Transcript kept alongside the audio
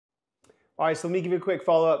All right, so let me give you a quick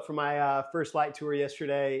follow-up for my First Light tour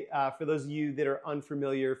yesterday. For those of you that are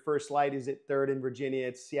unfamiliar, First Light is at 3rd in Virginia.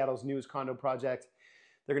 It's Seattle's newest condo project.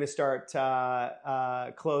 They're going to start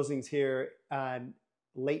closings here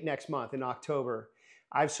late next month in October.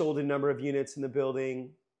 I've sold a number of units in the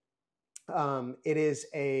building. It's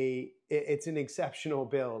an exceptional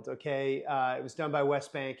build, okay? It was done by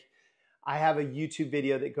West Bank. I have a YouTube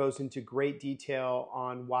video that goes into great detail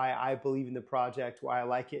on why I believe in the project, why I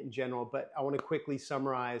like it in general, but I want to quickly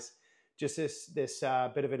summarize just this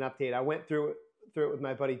bit of an update. I went through it with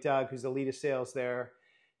my buddy Doug, who's the lead of sales there.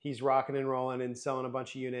 He's rocking and rolling and selling a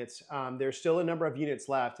bunch of units. There's still a number of units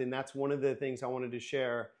left, and that's one of the things I wanted to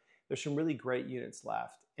share. There's some really great units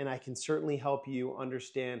left, and I can certainly help you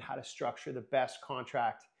understand how to structure the best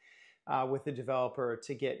contract with the developer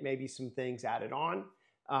to get maybe some things added on.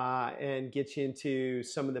 And get you into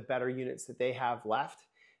some of the better units that they have left.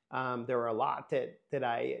 There were a lot that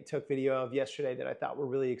I took video of yesterday that I thought were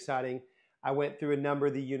really exciting. I went through a number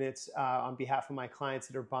of the units on behalf of my clients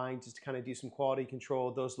that are buying just to kind of do some quality control.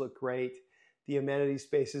 Those look great. The amenity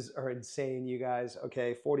spaces are insane, you guys.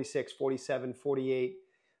 Okay, 46, 47, 48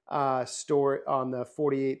 story on the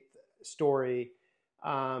 48th story.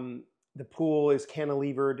 The pool is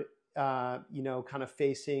cantilevered, kind of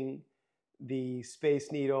facing the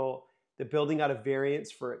Space Needle. The building got a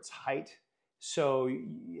variance for its height, so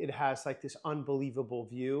it has like this unbelievable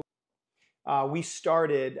view. I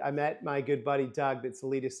met my good buddy Doug, that's the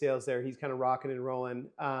lead of sales there. He's kind of rocking and rolling.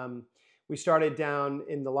 We started down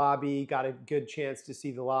in the lobby, got a good chance to see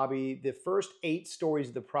the lobby. The first 8 stories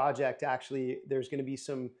of the project, actually, there's going to be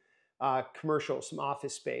some commercial, some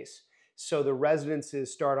office space. So the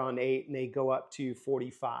residences start on 8 and they go up to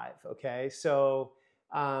 45, okay? So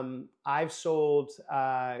I've sold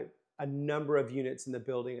a number of units in the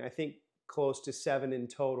building, I think close to 7 in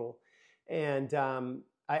total. And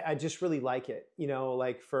I just really like it.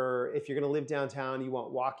 Like if you're going to live downtown, you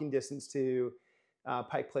want walking distance to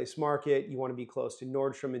Pike Place Market, you want to be close to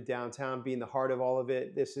Nordstrom in downtown, be in the heart of all of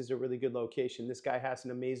it. This is a really good location. This guy has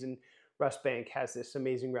an amazing, West Bank has this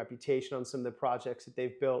amazing reputation on some of the projects that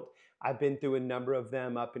they've built. I've been through a number of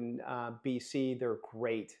them up in BC. They're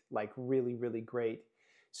great, like really, really great.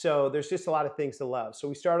 So there's just a lot of things to love. So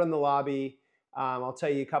we start on the lobby. I'll tell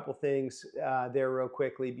you a couple things there real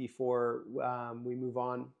quickly before we move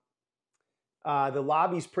on. The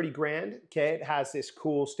lobby's pretty grand. Okay, it has this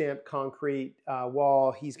cool stamped concrete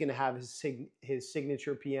wall. He's going to have his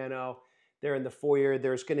signature piano there in the foyer.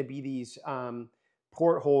 There's going to be these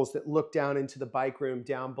portholes that look down into the bike room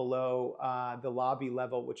down below the lobby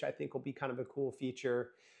level, which I think will be kind of a cool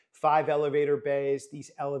feature. 5 elevator bays.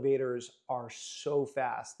 These elevators are so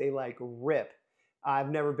fast. They like rip. I've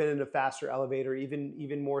never been in a faster elevator,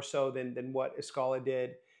 even more so than what Escala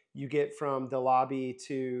did. You get from the lobby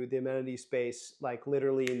to the amenity space like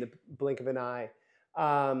literally in the blink of an eye.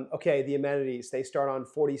 Okay, the amenities, they start on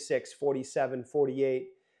 46, 47, 48.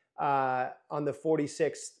 On the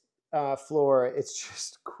 46th floor, it's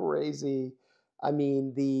just crazy. I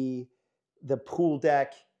mean, the pool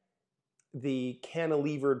deck, the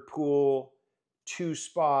cantilevered pool, 2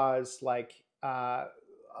 spas, like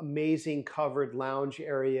amazing covered lounge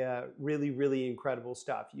area, really, really incredible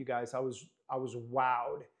stuff. You guys, I was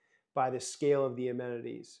wowed by the scale of the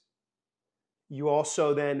amenities. You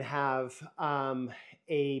also then have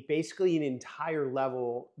basically an entire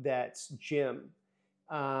level that's gym,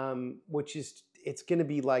 which it's going to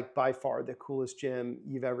be like by far the coolest gym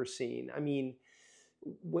you've ever seen. I mean,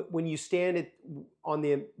 when you stand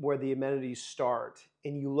where the amenities start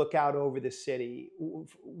and you look out over the city,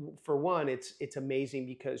 for one, it's amazing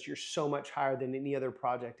because you're so much higher than any other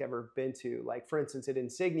project ever been to. Like for instance, at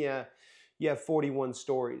Insignia, you have 41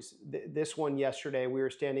 stories. This one yesterday, we were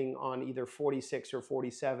standing on either 46 or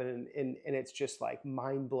 47, and it's just like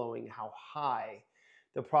mind-blowing how high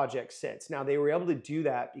the project sits. Now, they were able to do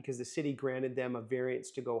that because the city granted them a variance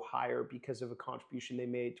to go higher because of a contribution they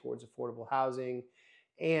made towards affordable housing.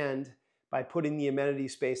 And by putting the amenity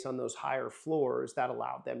space on those higher floors, that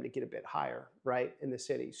allowed them to get a bit higher, right, in the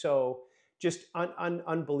city. So just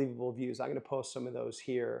unbelievable views. I'm going to post some of those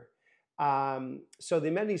here. So the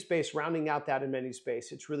amenity space, rounding out that amenity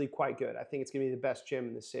space, it's really quite good. I think it's going to be the best gym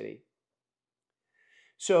in the city.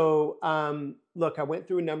 So look, I went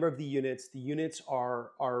through a number of the units. The units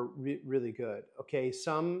are really good. Okay,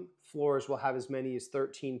 some floors will have as many as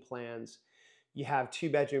 13 plans. You have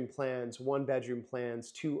 2-bedroom plans, 1-bedroom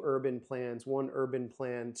plans, 2 urban plans, 1 urban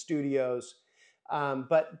plan, studios.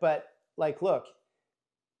 But like, look,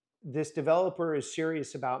 this developer is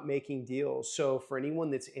serious about making deals. So for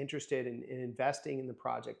anyone that's interested in investing in the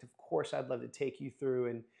project, of course, I'd love to take you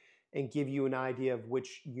through and give you an idea of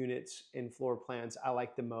which units and floor plans I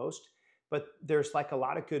like the most. But there's like a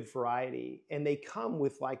lot of good variety, and they come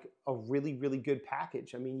with like a really, really good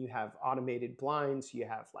package. I mean, you have automated blinds, you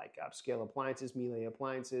have like upscale appliances, Miele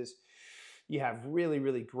appliances, you have really,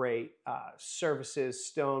 really great surfaces,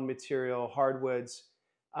 stone material, hardwoods.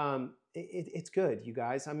 It's good, you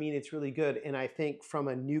guys. I mean, it's really good. And I think from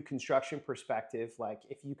a new construction perspective, like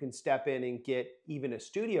if you can step in and get even a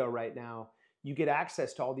studio right now, you get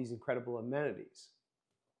access to all these incredible amenities.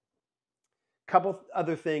 Couple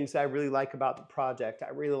other things I really like about the project.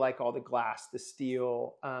 I really like all the glass, the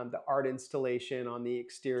steel, the art installation on the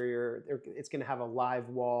exterior. It's going to have a live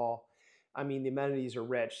wall. I mean, the amenities are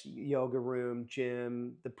rich. Yoga room,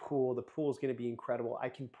 gym, the pool. The pool is going to be incredible. I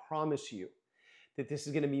can promise you that this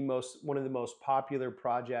is going to be one of the most popular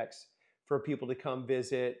projects for people to come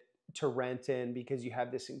visit, to rent in, because you have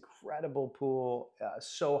this incredible pool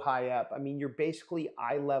so high up. I mean, you're basically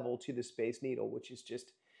eye level to the Space Needle, which is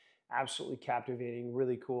just absolutely captivating,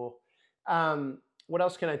 really cool. What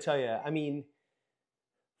else can I tell you? I mean,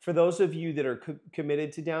 for those of you that are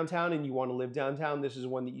committed to downtown and you want to live downtown, this is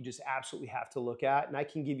one that you just absolutely have to look at. And I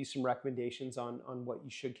can give you some recommendations on what you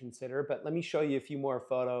should consider. But let me show you a few more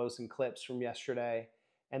photos and clips from yesterday.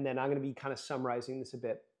 And then I'm going to be kind of summarizing this a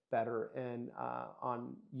bit better and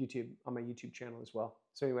on YouTube, on my YouTube channel as well.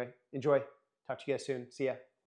 So anyway, enjoy. Talk to you guys soon. See ya.